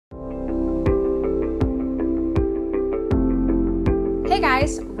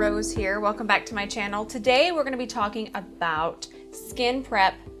guys, Rose here. Welcome back to my channel. Today we're going to be talking about skin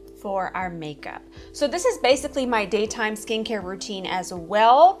prep for our makeup. So this is basically my daytime skincare routine as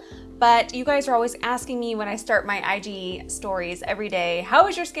well, but you guys are always asking me when I start my IG stories every day, how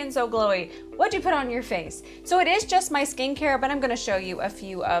is your skin so glowy? What'd you put on your face? So it is just my skincare, but I'm going to show you a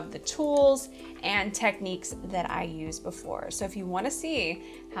few of the tools and techniques that I used before. So if you want to see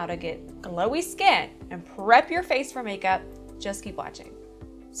how to get glowy skin and prep your face for makeup, just keep watching.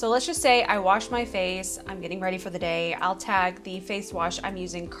 So let's just say I wash my face, I'm getting ready for the day. I'll tag the face wash I'm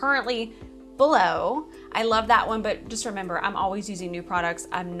using currently below. I love that one, but just remember, I'm always using new products.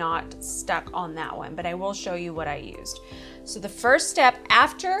 I'm not stuck on that one, but I will show you what I used. So the first step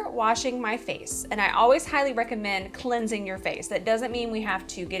after washing my face, and I always highly recommend cleansing your face. That doesn't mean we have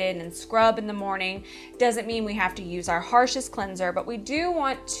to get in and scrub in the morning. Doesn't mean we have to use our harshest cleanser, but we do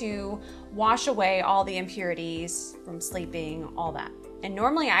want to wash away all the impurities from sleeping, all that. And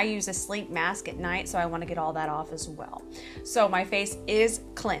normally I use a sleep mask at night, so I want to get all that off as well. So my face is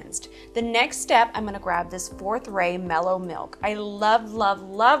cleansed. The next step, I'm going to grab this 4th Ray Mellow Milk. I love, love,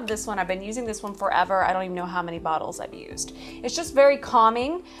 love this one. I've been using this one forever. I don't even know how many bottles I've used. It's just very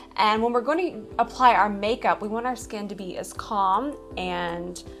calming, and when we're going to apply our makeup, we want our skin to be as calm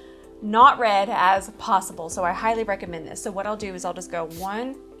and not red as possible. So I highly recommend this. So what I'll do is I'll just go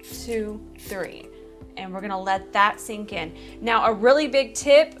 1, 2, 3. And we're gonna let that sink in. Now, a really big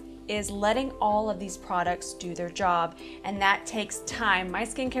tip is letting all of these products do their job, and that takes time. My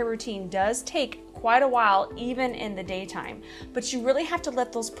skincare routine does take quite a while, even in the daytime, but you really have to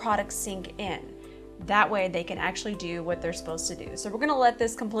let those products sink in. That way they can actually do what they're supposed to do. So we're gonna let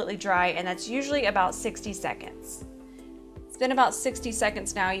this completely dry, and that's usually about 60 seconds. It's been about 60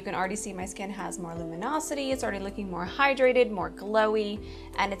 seconds now. You can already see my skin has more luminosity. It's already looking more hydrated, more glowy,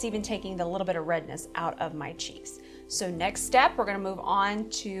 and it's even taking the little bit of redness out of my cheeks. So next step, we're gonna move on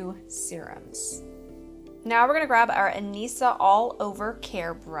to serums. Now we're gonna grab our Anissa All Over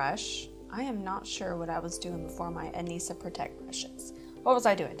Care brush. I am not sure what I was doing before my Anissa Protect brushes. What was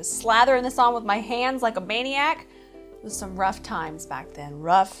I doing? Just slathering this on with my hands like a maniac? It was some rough times back then.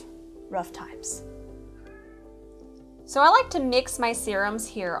 Rough times. So I like to mix my serums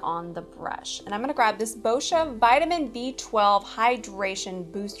here on the brush, and I'm gonna grab this Boscia Vitamin B12 Hydration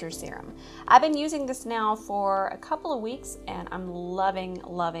Booster Serum. I've been using this now for a couple of weeks, and I'm loving,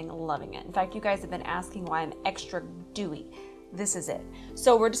 loving, loving it. In fact, you guys have been asking why I'm extra dewy. This is it.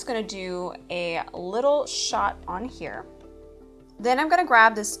 So we're just gonna do a little shot on here. Then I'm gonna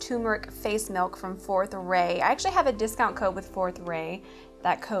grab this turmeric face milk from 4th Ray. I actually have a discount code with 4th Ray.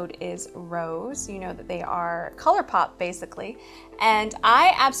 That code is Rose. You know that they are ColourPop basically. And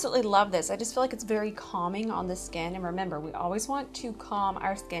I absolutely love this. I just feel like it's very calming on the skin. And remember, we always want to calm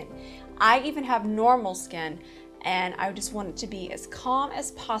our skin. I even have normal skin, and I just want it to be as calm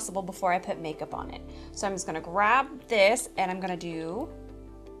as possible before I put makeup on it. So I'm just gonna grab this, and I'm gonna do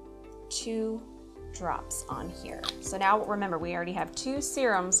 2 drops on here. So now remember, we already have 2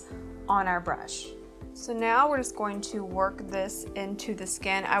 serums on our brush. So now we're just going to work this into the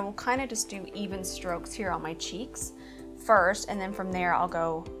skin. I will kind of just do even strokes here on my cheeks first, and then from there I'll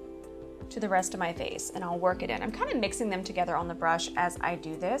go to the rest of my face and I'll work it in. I'm kind of mixing them together on the brush as I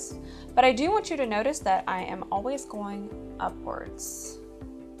do this, but I do want you to notice that I am always going upwards.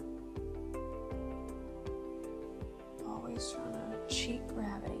 Always trying to cheat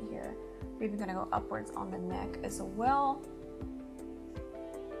gravity here. We're even gonna go upwards on the neck as well.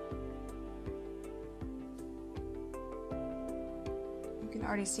 You can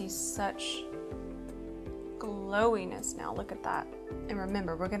already see such glowiness now. Look at that. And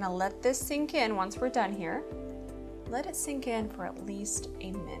remember, we're gonna let this sink in once we're done here. Let it sink in for at least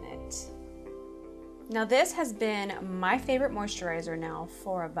a minute. Now this has been my favorite moisturizer now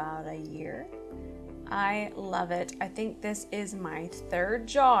for about a year. I love it. I think this is my 3rd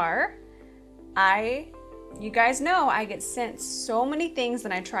jar. You guys know I get sent so many things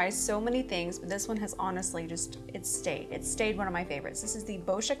and I try so many things, but this one has honestly just, it's stayed one of my favorites. This is the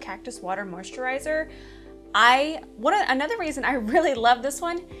Boscia Cactus Water Moisturizer. Another reason I really love this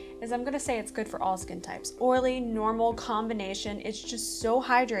one is I'm gonna say it's good for all skin types. Oily, normal, combination. It's just so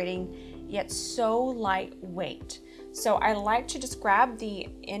hydrating, yet so lightweight. So I like to just grab the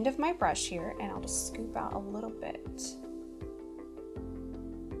end of my brush here, and I'll just scoop out a little bit.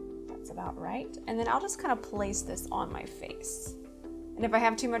 About right, and then I'll just kind of place this on my face. And if I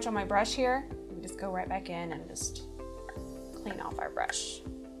have too much on my brush here, we just go right back in and just clean off our brush.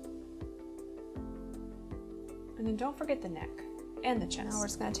 And then don't forget the neck and the chest. Now we're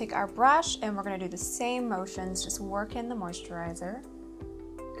just going to take our brush and we're going to do the same motions, just work in the moisturizer.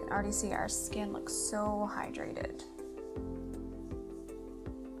 You can already see our skin looks so hydrated.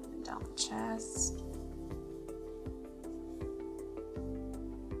 chest.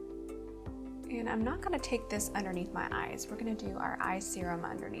 And I'm not gonna take this underneath my eyes. We're gonna do our eye serum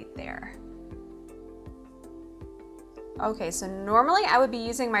underneath there. Okay, so normally I would be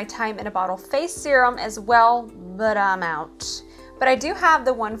using my Time in a Bottle face serum as well, but I'm out. But I do have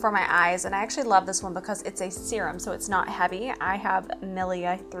the one for my eyes, and I actually love this one because it's a serum, so it's not heavy. I have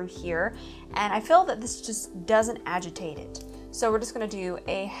milia through here, and I feel that this just doesn't agitate it. So we're just gonna do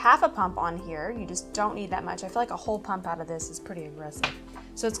a half a pump on here. You just don't need that much. I feel like a whole pump out of this is pretty aggressive.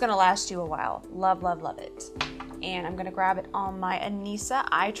 So it's gonna last you a while. Love, love, love it. And I'm gonna grab it on my Anissa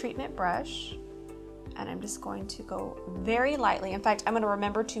eye treatment brush. And I'm just going to go very lightly. In fact, I'm going to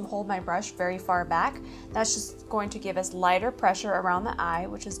remember to hold my brush very far back. That's just going to give us lighter pressure around the eye,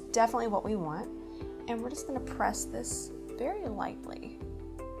 which is definitely what we want. And we're just going to press this very lightly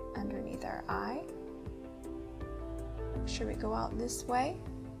underneath our eye. Make sure we go out this way.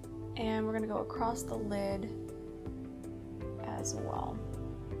 And we're going to go across the lid as well.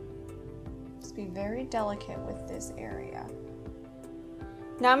 Just be very delicate with this area.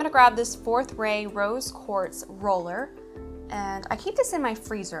 Now I'm gonna grab this 4th Ray Rose Quartz roller, and I keep this in my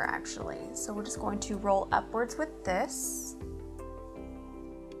freezer actually. So we're just going to roll upwards with this.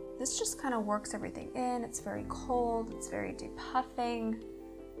 This just kind of works everything in. It's very cold, it's very depuffing,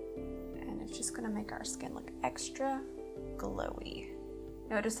 and it's just gonna make our skin look extra glowy.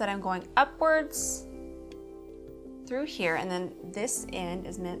 Notice that I'm going upwards through here, and then this end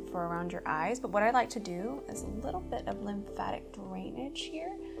is meant for around your eyes, but what I like to do is a little bit of lymphatic drainage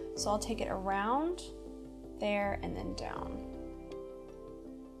here. So I'll take it around there and then down.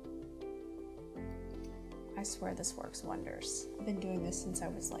 I swear this works wonders. I've been doing this since I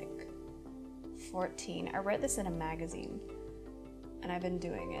was like 14. I read this in a magazine and I've been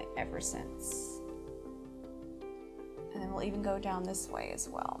doing it ever since. And then we'll even go down this way as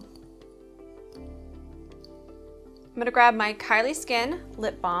well. I'm gonna grab my Kylie Skin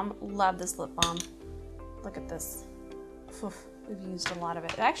lip balm. Love this lip balm. Look at this. Oof, we've used a lot of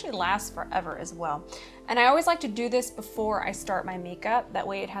it. It actually lasts forever as well. And I always like to do this before I start my makeup. That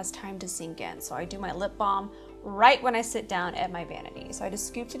way it has time to sink in. So I do my lip balm right when I sit down at my vanity. So I just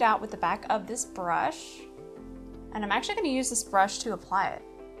scooped it out with the back of this brush. And I'm actually gonna use this brush to apply it.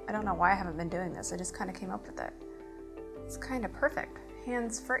 I don't know why I haven't been doing this. I just kind of came up with it. It's kind of perfect,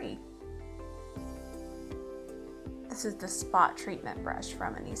 hands-free. This is the Spot Treatment Brush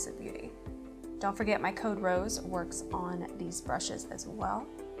from Anissa Beauty. Don't forget my code ROSE works on these brushes as well.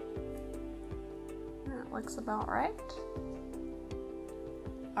 That looks about right.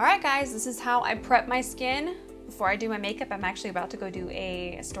 All right guys, this is how I prep my skin before I do my makeup. I'm actually about to go do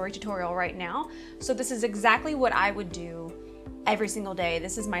a story tutorial right now. So this is exactly what I would do every single day.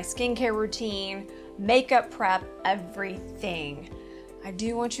 This is my skincare routine, makeup prep, everything. I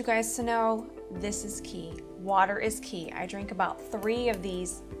do want you guys to know this is key. Water is key. I drink about 3 of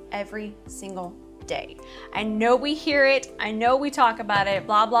these every single day. I know we hear it. I know we talk about it,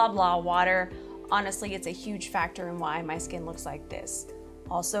 blah, blah, blah, water. Honestly, it's a huge factor in why my skin looks like this.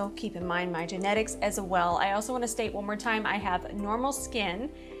 Also, keep in mind my genetics as well. I also want to state one more time, I have normal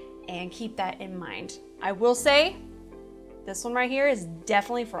skin, and keep that in mind. I will say, this one right here is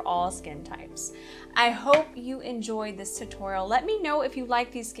definitely for all skin types. I hope you enjoyed this tutorial. Let me know if you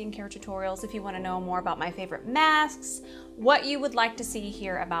like these skincare tutorials, if you want to know more about my favorite masks, what you would like to see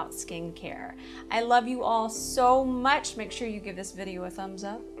here about skincare. I love you all so much. Make sure you give this video a thumbs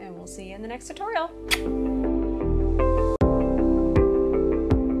up, and we'll see you in the next tutorial.